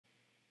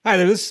Hi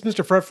there, this is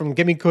Mr. Fred from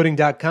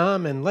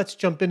GetMeCoding.com, and let's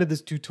jump into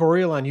this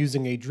tutorial on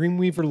using a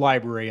Dreamweaver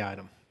library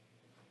item.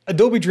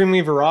 Adobe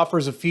Dreamweaver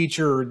offers a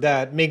feature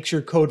that makes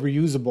your code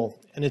reusable,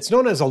 and it's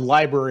known as a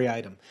library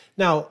item.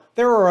 Now,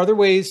 there are other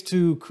ways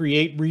to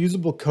create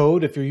reusable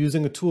code if you're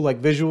using a tool like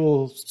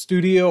Visual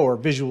Studio or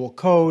Visual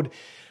Code,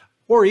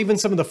 or even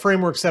some of the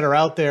frameworks that are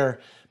out there.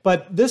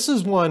 But this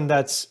is one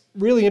that's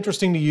really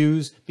interesting to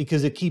use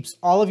because it keeps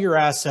all of your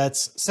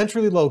assets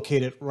centrally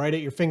located right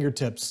at your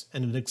fingertips,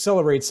 and it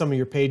accelerates some of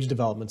your page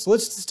development. So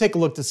let's just take a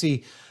look to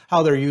see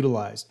how they're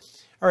utilized.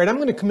 All right, I'm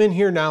going to come in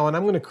here now and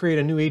I'm going to create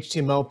a new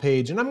HTML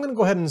page, and I'm going to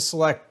go ahead and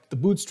select the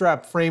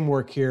Bootstrap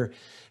framework here,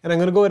 and I'm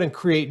going to go ahead and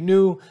create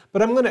new,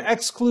 but I'm going to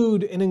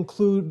exclude and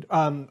include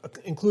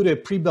a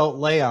pre-built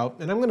layout,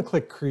 and I'm going to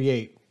click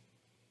create.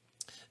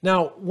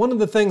 Now, one of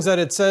the things that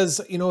it says,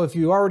 if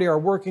you already are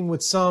working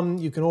with some,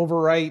 you can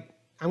overwrite.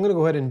 I'm going to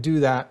go ahead and do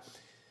that.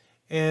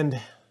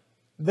 And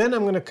then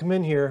I'm going to come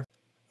in here.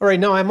 All right,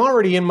 now I'm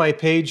already in my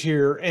page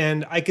here,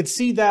 and I could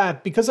see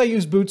that because I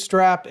use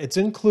Bootstrap, it's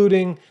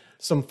including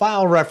some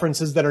file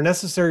references that are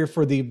necessary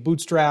for the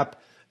Bootstrap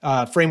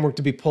framework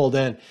to be pulled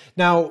in.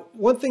 Now,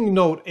 one thing to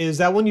note is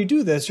that when you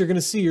do this, you're going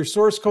to see your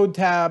source code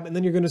tab, and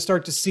then you're going to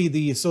start to see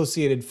the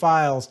associated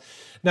files.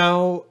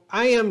 Now,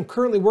 I am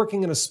currently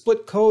working in a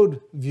split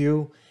code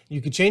view.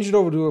 You could change it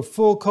over to a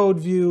full code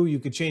view. You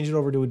could change it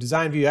over to a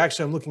design view.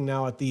 Actually, I'm looking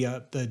now at the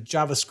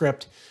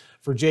JavaScript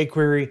for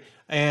jQuery,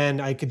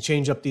 and I could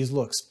change up these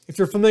looks. If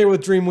you're familiar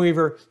with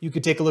Dreamweaver, you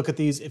could take a look at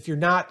these. If you're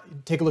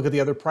not, take a look at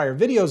the other prior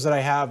videos that I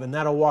have, and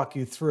that'll walk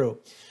you through.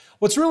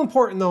 What's real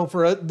important, though,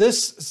 for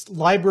this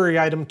library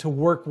item to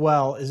work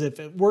well is if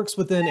it works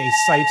within a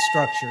site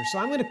structure. So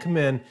I'm going to come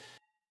in.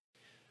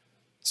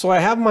 So I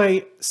have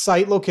my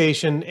site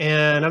location,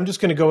 and I'm just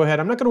going to go ahead.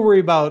 I'm not going to worry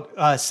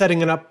about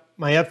setting it up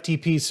my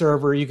FTP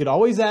server. You could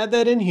always add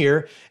that in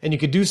here, and you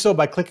could do so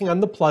by clicking on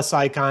the plus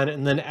icon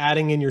and then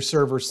adding in your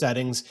server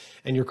settings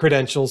and your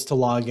credentials to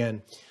log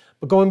in.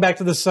 But going back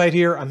to the site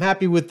here, I'm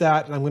happy with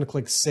that, and I'm going to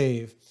click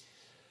Save.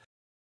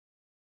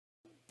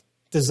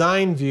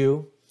 Design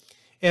view,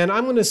 and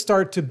I'm going to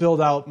start to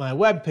build out my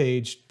web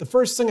page. The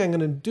first thing I'm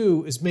going to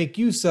do is make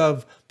use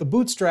of the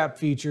Bootstrap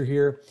feature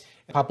here.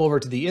 Pop over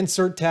to the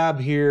Insert tab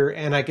here,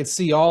 and I could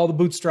see all the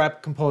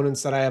Bootstrap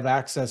components that I have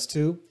access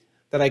to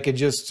that I could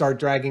just start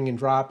dragging and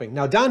dropping.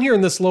 Now down here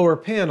in this lower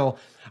panel,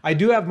 I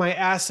do have my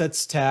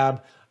Assets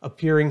tab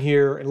appearing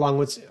here along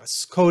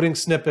with coding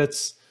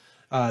snippets,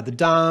 the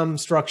DOM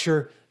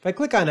structure. If I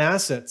click on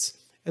Assets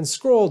and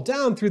scroll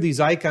down through these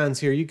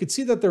icons here, you could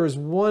see that there is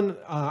one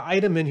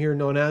item in here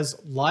known as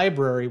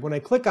Library. When I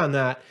click on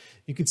that,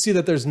 you can see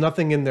that there's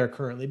nothing in there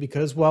currently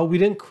because, well, we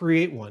didn't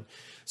create one.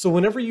 So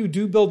whenever you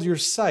do build your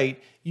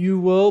site, you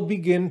will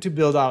begin to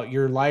build out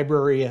your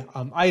library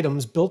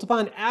items built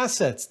upon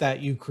assets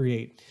that you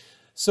create.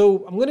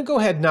 So I'm going to go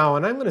ahead now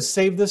and I'm going to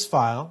save this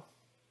file,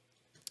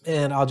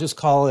 and I'll just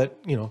call it,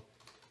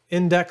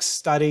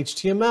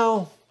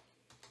 index.html,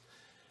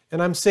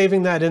 and I'm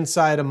saving that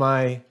inside of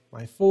my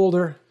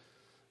folder.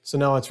 So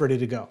now it's ready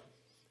to go.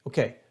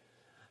 Okay.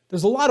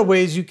 There's a lot of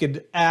ways you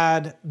could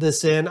add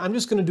this in. I'm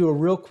just going to do a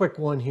real quick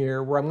one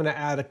here where I'm going to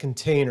add a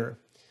container.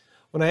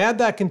 When I add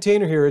that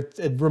container here,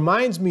 it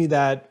reminds me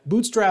that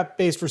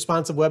Bootstrap-based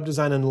responsive web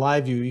design in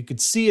live view, you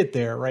could see it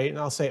there, right? And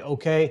I'll say,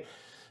 okay.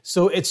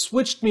 So it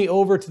switched me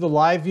over to the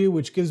live view,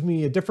 which gives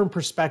me a different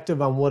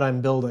perspective on what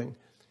I'm building.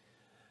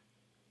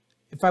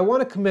 If I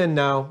want to come in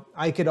now,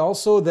 I could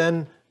also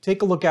then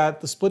take a look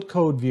at the split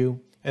code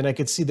view, and I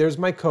could see there's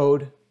my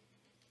code.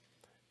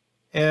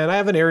 And I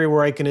have an area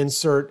where I can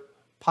insert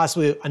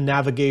possibly a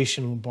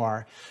navigation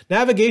bar.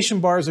 Navigation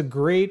bar is a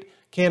great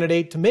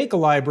candidate to make a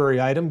library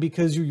item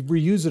because you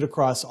reuse it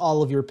across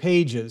all of your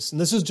pages.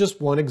 And this is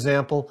just one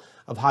example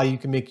of how you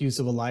can make use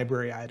of a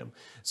library item.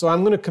 So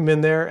I'm going to come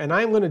in there and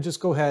I'm going to just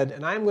go ahead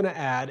and I'm going to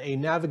add a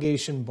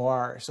navigation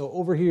bar. So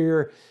over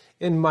here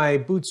in my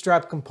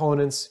Bootstrap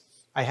components,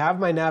 I have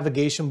my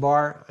navigation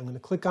bar. I'm going to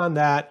click on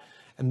that,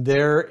 and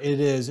there it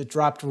is. It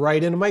dropped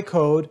right into my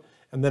code,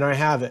 and then I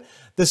have it.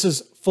 This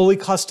is fully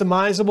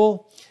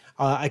customizable.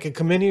 I could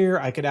come in here,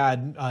 I could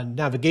add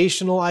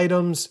navigational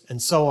items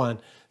and so on.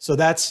 So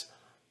that's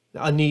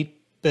a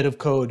neat bit of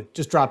code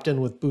just dropped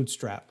in with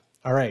Bootstrap.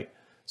 All right,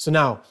 so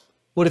now,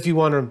 what if you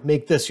want to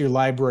make this your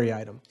library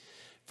item?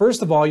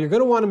 First of all, you're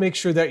going to want to make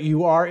sure that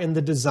you are in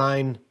the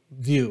design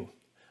view.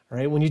 All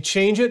right, when you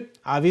change it,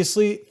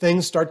 obviously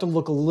things start to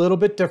look a little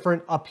bit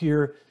different up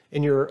here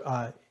in your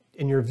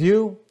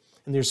view,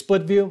 in your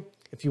split view.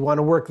 If you want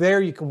to work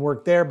there, you can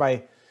work there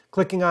by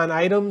clicking on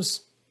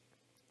items,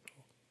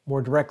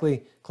 more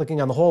directly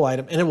clicking on the whole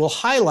item, and it will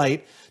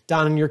highlight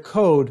down in your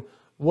code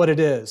what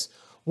it is.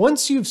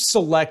 Once you've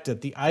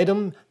selected the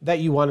item that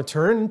you want to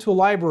turn into a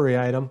library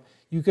item,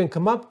 you can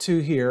come up to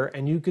here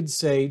and you could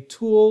say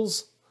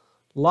Tools,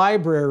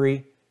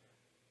 Library,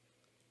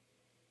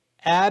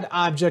 Add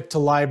Object to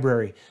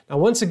Library. Now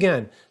once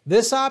again,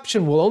 this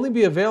option will only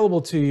be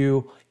available to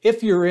you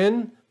if you're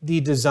in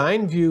the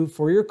design view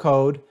for your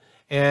code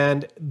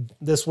And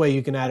this way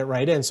you can add it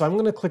right in. So I'm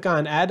going to click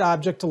on Add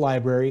Object to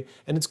Library,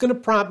 and it's going to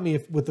prompt me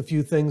with a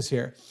few things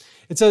here.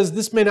 It says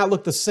this may not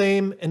look the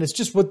same, and it's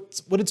just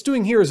what it's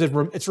doing here is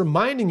it's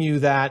reminding you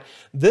that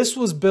this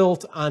was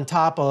built on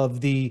top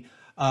of the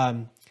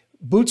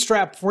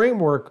Bootstrap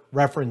framework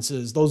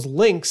references, those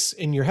links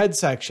in your head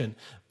section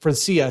for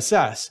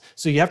CSS.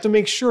 So you have to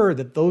make sure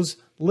that those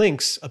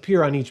links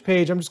appear on each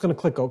page. I'm just going to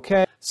click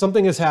OK.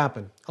 Something has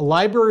happened. A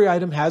library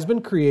item has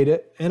been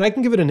created, and I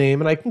can give it a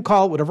name, and I can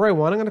call it whatever I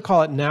want. I'm going to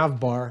call it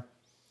navbar,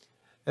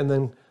 and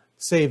then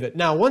save it.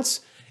 Now, once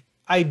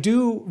I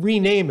do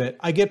rename it,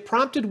 I get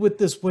prompted with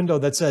this window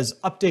that says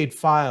Update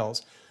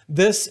Files.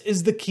 This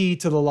is the key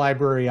to the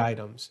library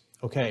items.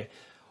 Okay,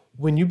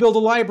 when you build a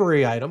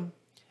library item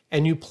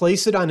and you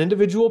place it on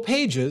individual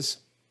pages,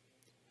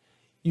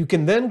 you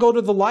can then go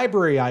to the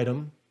library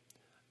item,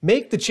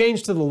 make the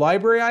change to the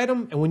library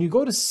item, and when you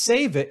go to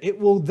save it, it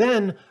will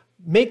then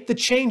make the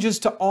changes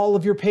to all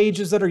of your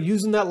pages that are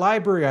using that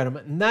library item.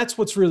 And that's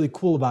what's really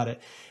cool about it.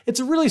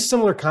 It's a really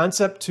similar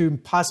concept to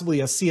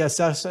possibly a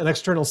CSS, an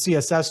external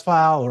CSS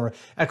file, or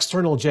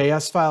external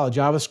JS file, a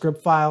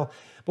JavaScript file.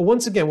 But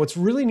once again, what's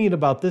really neat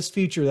about this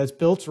feature that's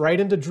built right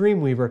into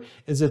Dreamweaver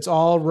is it's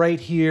all right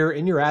here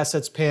in your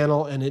assets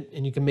panel, and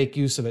you can make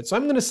use of it. So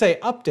I'm going to say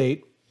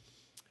update,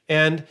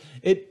 and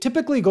it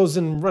typically goes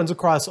and runs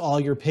across all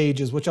your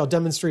pages, which I'll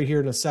demonstrate here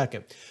in a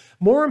second.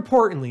 More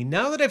importantly,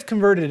 now that I've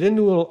converted it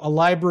into a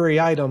library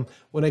item,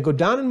 when I go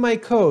down in my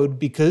code,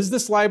 because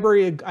this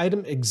library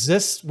item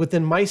exists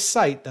within my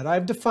site that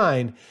I've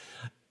defined,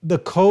 the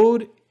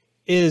code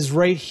is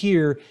right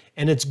here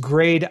and it's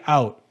grayed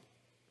out.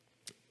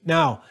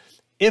 Now,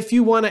 if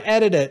you want to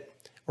edit it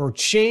or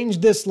change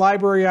this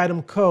library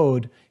item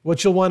code,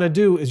 what you'll want to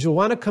do is you'll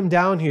want to come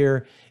down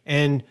here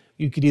and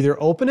you could either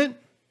open it,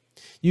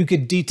 you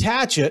could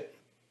detach it,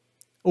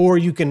 or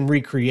you can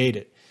recreate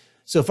it.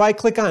 So if I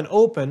click on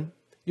Open,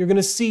 you're going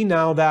to see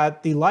now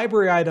that the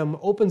library item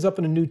opens up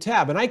in a new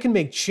tab, and I can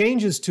make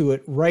changes to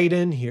it right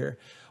in here.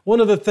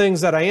 One of the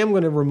things that I am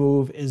going to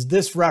remove is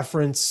this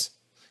reference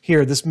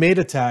here, this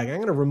meta tag. I'm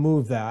going to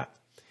remove that.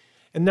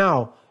 And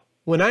now,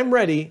 when I'm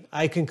ready,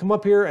 I can come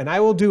up here and I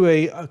will do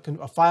a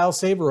file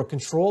save or a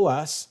Control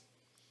S,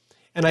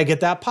 and I get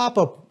that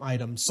pop-up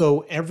item.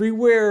 So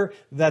everywhere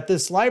that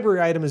this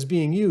library item is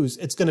being used,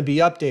 it's going to be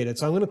updated.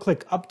 So I'm going to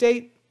click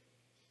Update.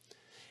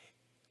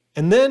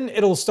 And then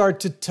it'll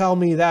start to tell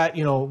me that,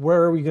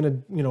 where are we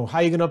going to, how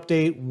are you going to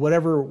update,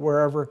 whatever,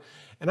 wherever.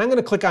 And I'm going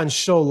to click on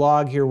Show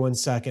Log here 1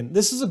 second.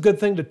 This is a good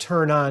thing to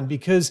turn on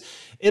because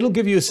it'll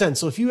give you a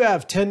sense. So if you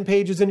have 10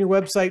 pages in your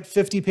website,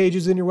 50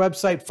 pages in your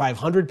website,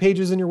 500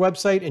 pages in your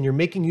website, and you're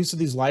making use of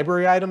these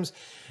library items,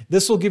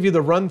 this will give you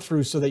the run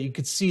through so that you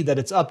could see that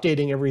it's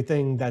updating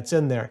everything that's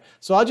in there.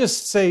 So I'll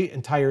just say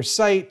entire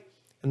site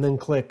and then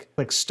click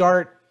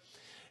Start.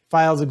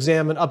 Files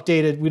examined,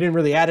 updated. We didn't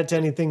really add it to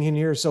anything in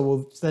here, so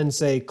we'll then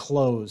say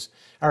close.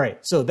 All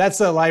right, so that's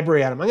the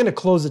library item. I'm going to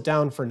close it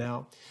down for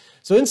now.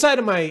 So inside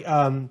of my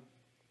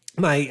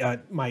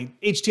my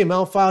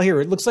HTML file here,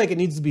 it looks like it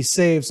needs to be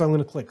saved, so I'm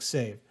going to click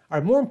Save. All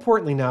right, more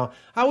importantly now,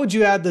 how would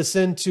you add this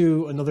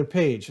into another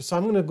page? So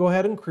I'm going to go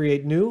ahead and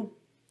create new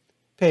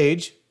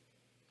page.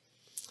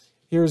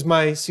 Here's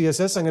my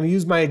CSS. I'm going to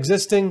use my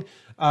existing,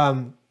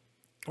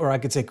 or I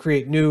could say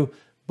create new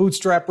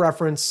Bootstrap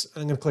reference.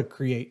 I'm going to click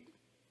Create.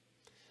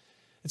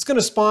 It's going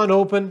to spawn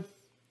open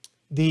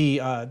the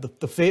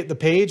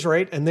page,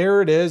 right? And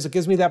there it is. It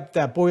gives me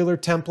that boiler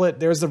template.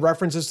 There's the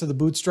references to the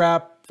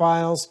Bootstrap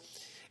files.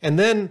 And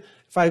then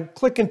if I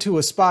click into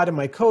a spot in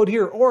my code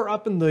here or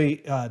up in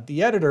the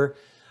editor,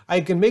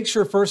 I can make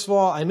sure, first of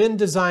all, I'm in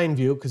design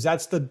view because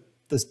that's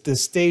the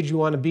stage you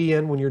want to be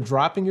in when you're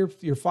dropping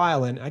your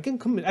file in. I can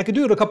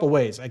do it a couple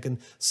ways. I can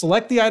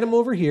select the item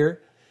over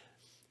here,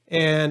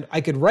 and I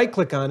could right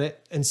click on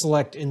it and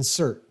select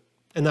Insert,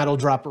 and that'll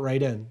drop it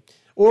right in.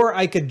 Or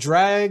I could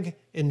drag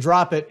and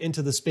drop it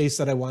into the space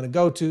that I want to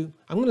go to.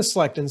 I'm going to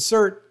select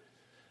Insert,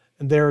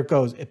 and there it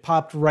goes. It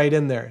popped right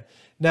in there.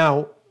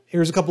 Now,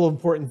 here's a couple of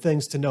important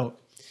things to note.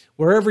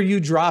 Wherever you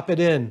drop it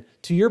in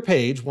to your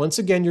page, once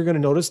again, you're going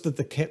to notice that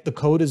the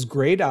code is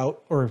grayed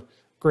out, or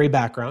gray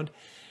background.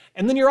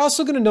 And then you're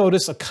also going to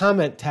notice a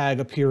comment tag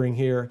appearing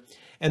here,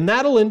 and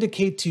that'll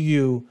indicate to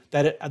you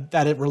that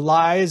it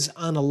relies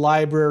on a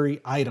library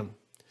item.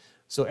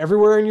 So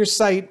everywhere in your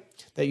site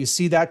that you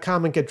see that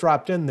comment get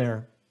dropped in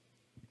there,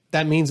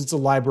 that means it's a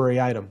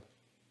library item.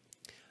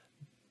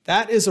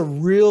 That is a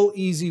real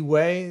easy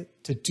way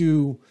to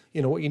do,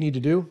 what you need to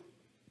do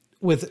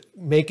with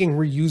making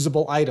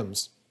reusable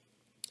items.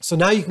 So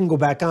now you can go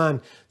back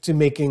on to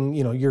making,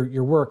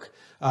 your work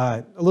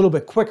a little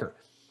bit quicker.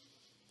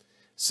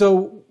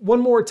 So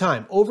one more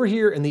time, over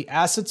here in the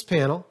Assets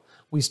panel,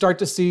 we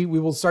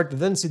will start to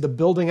then see the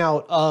building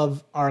out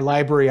of our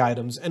library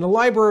items. And a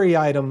library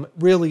item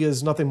really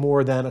is nothing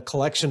more than a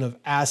collection of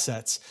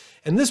assets.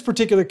 In this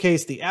particular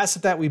case, the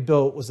asset that we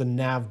built was a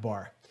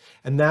navbar.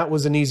 And that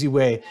was an easy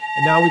way.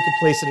 And now we can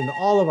place it into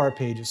all of our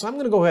pages. So I'm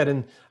going to go ahead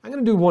and I'm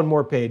going to do one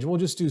more page. We'll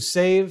just do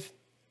Save.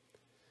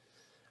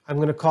 I'm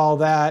going to call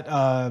that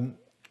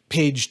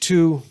page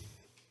 2.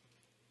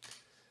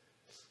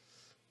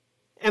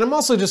 And I'm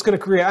also just going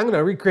to I'm going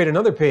to recreate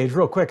another page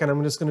real quick, and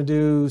I'm just going to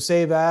do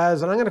save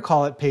as, and I'm going to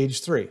call it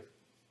page 3.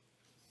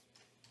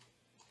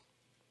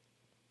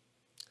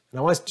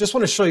 And I just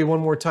want to show you one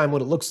more time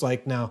what it looks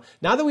like now.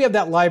 Now that we have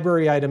that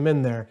library item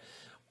in there,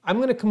 I'm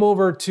going to come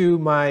over to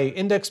my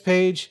index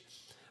page,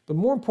 but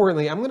more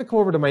importantly, I'm going to come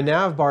over to my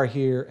nav bar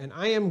here, and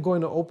I am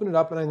going to open it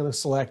up, and I'm going to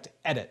select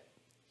Edit.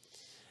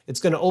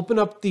 It's going to open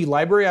up the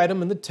library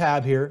item in the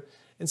tab here,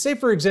 and say,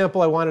 for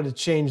example, I wanted to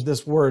change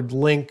this word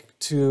link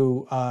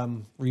to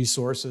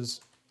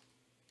resources.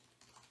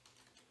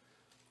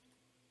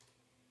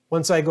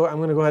 Once I'm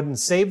going to go ahead and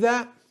save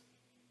that.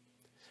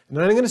 And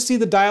then I'm going to see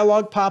the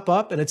dialog pop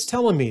up, and it's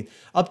telling me,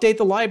 update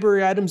the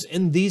library items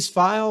in these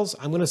files.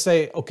 I'm going to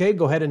say, okay,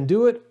 go ahead and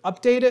do it,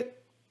 update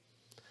it.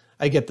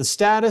 I get the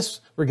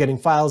status. We're getting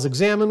files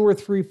examined, we're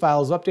 3,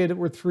 files updated,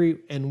 we're 3,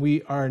 and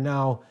we are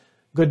now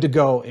good to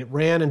go. It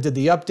ran and did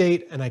the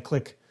update, and I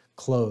click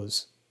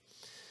close.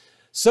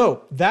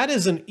 So that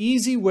is an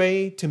easy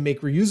way to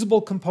make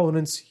reusable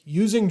components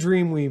using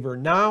Dreamweaver.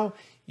 Now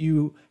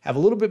you have a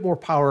little bit more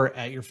power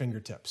at your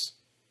fingertips.